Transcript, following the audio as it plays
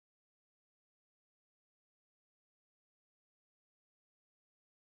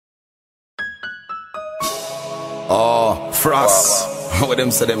Oh, Frost. What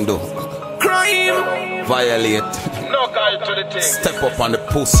them say them do? Crime. Violate. No call to the thing. Step up on the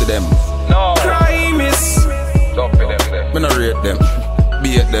pussy them. No. Crime is. Don't be them. Me no rate them.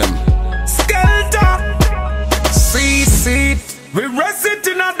 Beat them. Skelter. See. We resit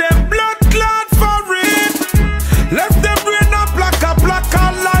in a them blood clot for it. Left them brain a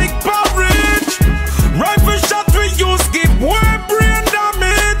blacker like porridge. Rifle shot we use give way brain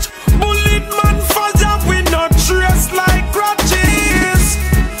damage. Bullet man fire we not trace like crutches.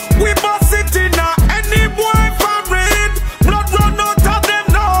 We bust it in a any boy for it. Blood run out of them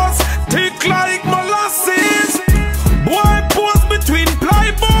nose, thick like molasses. Boy pose between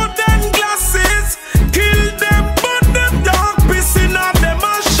plywood and glasses. Kill them, burn them down, pissing on them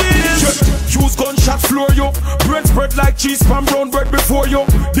ashes. Use gunshot floor yo. Brain spread like cheese from brown bread before you.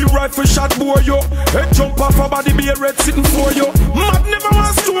 The rifle shot bore you. Head jump off a body be a red sitting for you. Mad never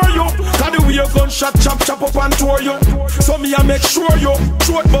want store you. Cause the way your gunshot chop up and tore you. So me I make sure you.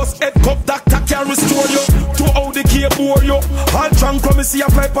 Throat bust head cup doctor can restore you. To how the key bore you. All drunk come see a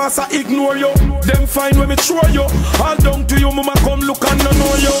fly pass I ignore you. Them fine when me throw you. All down to you mama come look and no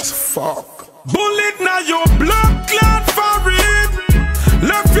know you. Fuck. Bullet now your blood clot for it.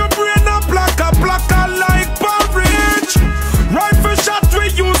 Left your brain a blacker like porridge. Rifle shot we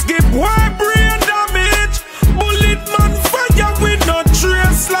use give way brain damage. Bullet man fire we not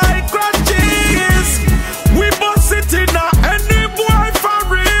trace like crutches. We bust it in a any boy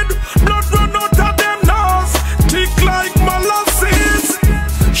for it. Blood run out of them nose, thick like molasses.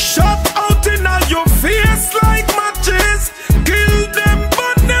 Shot out in a your face like matches. Kill them,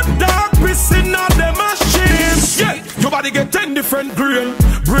 burn them dark, pissing on them ashes. Yeah, your body get 10 different grain.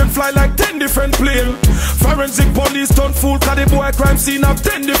 Brain fly like 10 different plane. Forensic police turn fool cause the boy crime scene have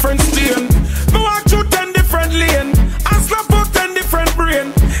 10 different stain. Me walk through 10 different lane and slap out 10 different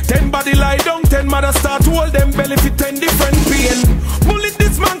brain. 10 body lie down, 10 mother start to hold them belly for 10 different pain. Bullet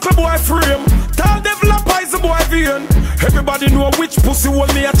this man club boy frame. Tall develop eyes the boy vein. Everybody know which pussy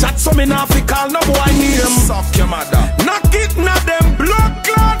hold me a chat so me not fi call no boy name. Suck your mother. Knock it na them blood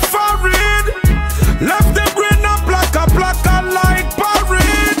clot for it. Left them brain a blacker like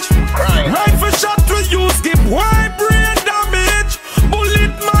porridge. Rifle shot we use give way brain damage.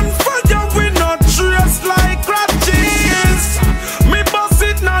 Bullet man fire we not trace like crutches. Me bust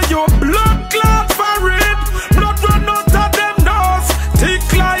it now your blood clot for it. Blood run out of them nose, thick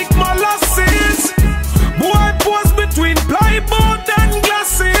like molasses. Boy pose between plywood and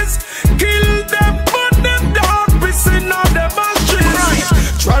glasses. Kill them, burn them down, pissing on them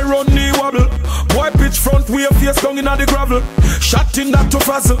ashes. Try run the wobble. Boy pitch front way face down inna the gravel. Shot in that to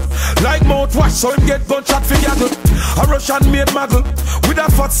frazzle. Like mouthwash so him get gunshot fi gaggle. A Russian made muggle with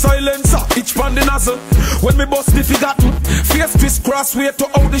a fat silencer each pan the nozzle. When me bust the forgotten face twist cross way to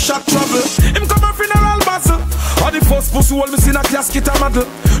how the shot travel. Him come a funeral basil. Or the first pussy hole me seen a casket a model.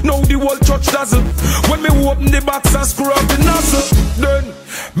 Now the whole church dazzle. When me open the box and screw up the nozzle. Then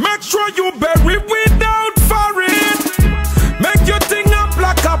make sure you bury without foreign. Make your thing a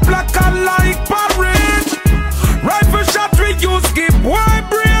blacker like porridge. Rifle shot we use give way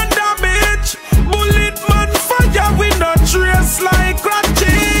brain damage. Bullet man fire we not trace like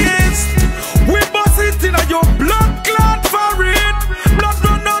crutches. We bust it in a your blood clot for it. Blood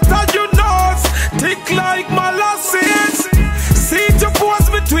run out of your nose, thick like molasses. See your pose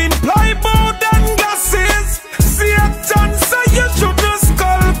between plywood and glasses. Satan say you shouldn't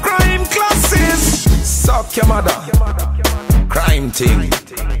skull crime classes. Suck your mother. Crime thing.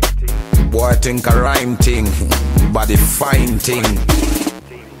 Boy think a rhyme thing. Body fine thing.